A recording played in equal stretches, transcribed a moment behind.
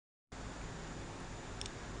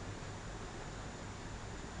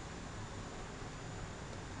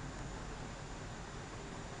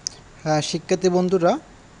হ্যাঁ, শিক্ষার্থী বন্ধুরা,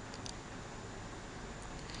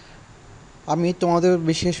 আমি তোমাদের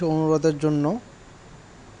বিশেষ অনুরোধের জন্য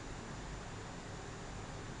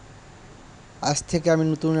আজ থেকে আমি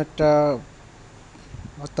নতুন একটা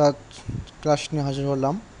অর্থাৎ ক্লাস নিয়ে হাজির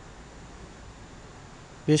হলাম।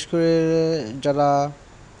 বিশেষ করে যারা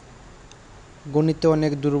গণিতে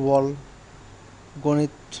অনেক দুর্বল,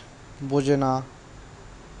 গণিত বোঝে না,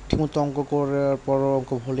 ঠিকমতো অঙ্ক করার পরও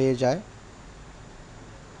অঙ্ক ভুলে যায়,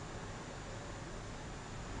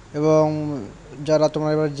 এবং যারা তোমরা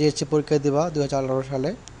এবার জিএসসি পরীক্ষা দেবা 2018 সালে,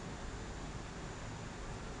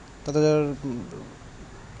 তাদের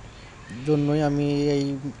জন্যই আমি এই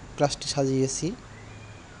ক্লাসটি সাজিয়েছি।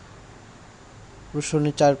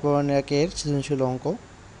 রুশনি 4.1-এর সৃজনশীল অঙ্ক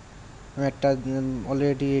আমি একটা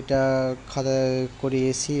অলরেডি এটা খাতায়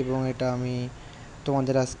করিয়েছি এবং এটা আমি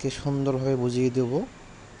তোমাদের আজকে সুন্দরভাবে বুঝিয়ে দেব।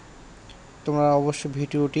 তোমরা অবশ্যই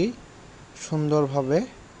ভিডিওটি সুন্দরভাবে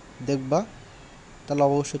দেখবা, তাহলে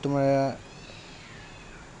অবশ্যই তোমরা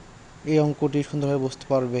এই অঙ্কটি সুন্দরভাবে বুঝতে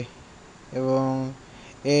পারবে এবং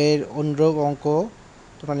এর অনুরূপ অঙ্ক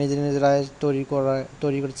তোমরা নিজেরাই তৈরি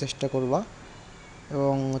করার চেষ্টা করবা।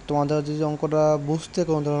 এবং তোমাদের যদি অঙ্কটা বুঝতে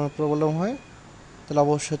কোনো ধরনের প্রবলেম হয় তাহলে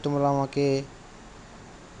অবশ্যই তোমরা আমাকে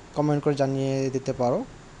কমেন্ট করে জানিয়ে দিতে পারো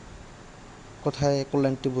কোথায় কোন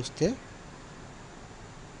লাইনটি বুঝতে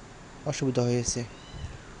অসুবিধা হয়েছে।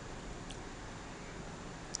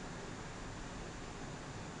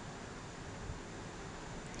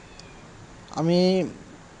 আমি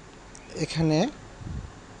এখানে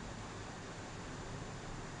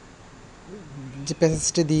যে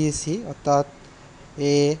প্যাসেজটি দিয়েছি, অর্থাৎ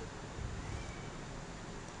এ,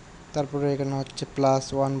 তারপরে এখানে হচ্ছে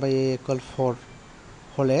 +1/a=4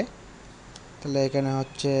 হলে, তাহলে এখানে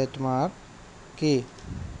হচ্ছে তোমার কি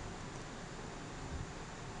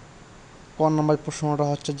ক নম্বর প্রশ্নটা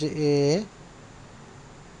হচ্ছে যে a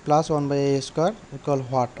 +1/a²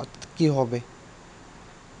 হোয়াট, অর্থাৎ কী হবে।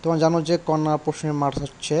 তোমরা জানো যে ক নম্বর প্রশ্নের মার্কস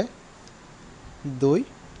হচ্ছে 2,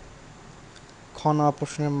 খ নম্বর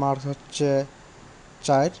প্রশ্নের মার্কস হচ্ছে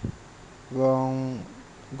 4 এবং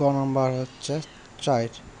গ নম্বর হচ্ছে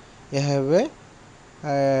 4। এভাবে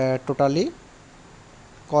টোটালি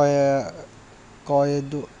কয়ে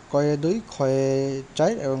 2, খয়ে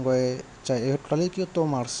 4 এবং গয়ে 4, এর টোটালি কি তো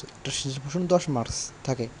মার্কস, একটা প্রশ্ন 10 মার্কস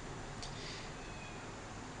থাকে।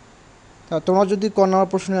 তা তোমরা যদি ক নম্বর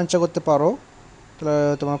প্রশ্নের অ্যান্সার করতে পারো তাহলে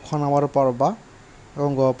তোমরা খ নম্বরও পারবা এবং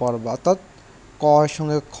গ পারবা, অর্থাৎ ক এর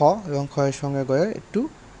সঙ্গে খ এবং খ এর সঙ্গে গ এর একটু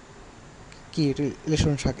কি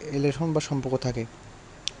রিলেশন বা সম্পর্ক থাকে।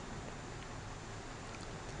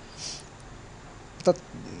 অর্থাৎ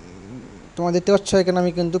তোমরা দেখতে পাচ্ছ এখানে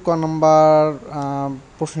আমি কিন্তু ক নম্বর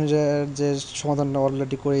প্রশ্নের যে সমাধানটা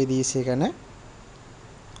অলরেডি করে দিয়েছি এখানে।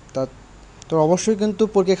 তা তো অবশ্যই কিন্তু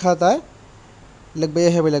পরীক্ষা খাতায় লিখবে,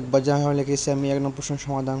 এভাবে লিখবা যেভাবে লিখেছি আমি 1 নম্বর প্রশ্নের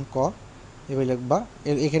সমাধান ক, এভাবে লিখবা।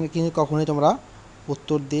 এখানে কিন্তু কখনোই তোমরা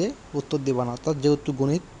উত্তর দিবা না, অর্থাৎ যেহেতু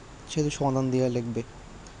গণিত সেহেতু সমাধান দিয়ে লিখবে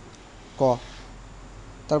ক।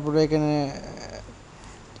 তারপরে এখানে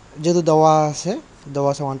যেহেতু দেওয়া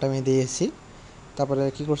আছে মানটা আমি দিয়েছি। তারপরে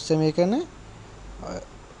কি করছি আমি এখানে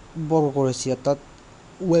বর্গ করেছি, অর্থাৎ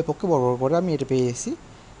উভয় পক্ষে বর্গ করে আমি এটা পেয়েছি।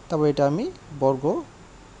 তারপর এটা আমি বর্গ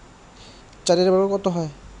 4-এর বর্গ কত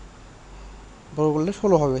হয়, বর্গ করলে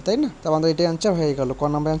 16 হবে, তাই না? তো আমাদের এটাই অ্যান্সার হয়ে গেল। ক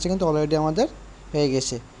নাম্বার অ্যান্সার কিন্তু অলরেডি আমাদের হয়ে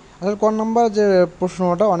গেছে। আসলে ক নাম্বার যে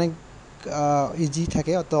প্রশ্নটা অনেক ইজি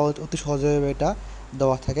থাকে, অতি সহজভাবে এটা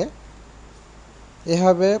দেওয়া থাকে।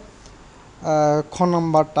 এভাবে খ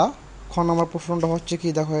নম্বর প্রশ্নটা হচ্ছে কি,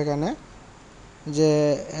 দেখো এখানে যে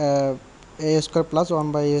a²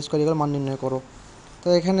 +1/a² মান নির্ণয় করো। তো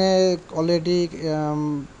এখানে অলরেডি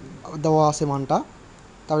দেওয়া আছে মানটা,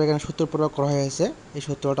 তারপরে এখানে সূত্র প্রয়োগ করা হয়েছে। এই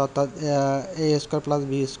সূত্রটা অর্থাৎ a²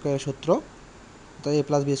 + b² সূত্র, তো a +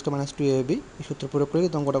 b² - 2ab, এই সূত্র প্রয়োগ করে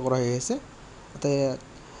কিন্তু অঙ্কটা করা হয়েছে। অর্থাৎ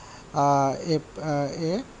a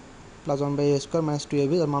 +1/a² -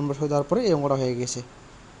 2ab এর মান বসিয়ে দেওয়ার পরে এই অঙ্কটা হয়ে গেছে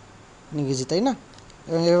ইংরেজি, তাই না?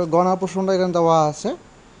 এবং গ নম্বর প্রশ্নটা এখানে দেওয়া আছে,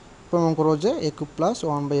 প্রমাণ করো যে a³ +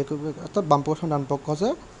 1/a³, অর্থাৎ বাম পক্ষ ডান পক্ষ হচ্ছে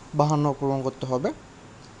 52 প্রমাণ করতে হবে।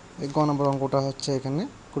 এই গ নম্বর অঙ্কটা হচ্ছে এখানে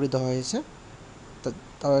করে দেওয়া হয়েছে।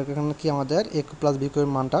 তারপর এখানে কি আমাদের a³ + b³ এর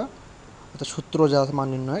মানটা, অর্থাৎ সূত্র যা আছে মান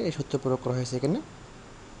নির্ণয়, এই সূত্র প্রয়োগ করা হয়েছে এখানে।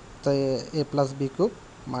 তাই a + b³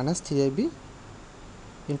 - 3ab *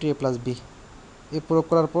 a + b, এই প্রয়োগ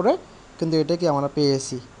করার পরে কিন্তু এটা কি আমরা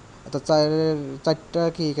পেয়েছি, অর্থাৎ চারটা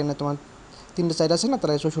কি এখানে তোমার 3টে 4 আছে না,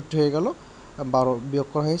 তাহলে 64 হয়ে গেল, 12 বিয়োগ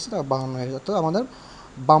করা হয়েছে, তার 52 হয়ে গেছে। অর্থাৎ আমাদের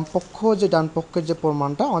বাম পক্ষ যে ডান পক্ষের যে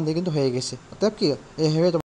প্রমাণটা আমাদের কিন্তু হয়ে গেছে। অর্থাৎ কি এইভাবে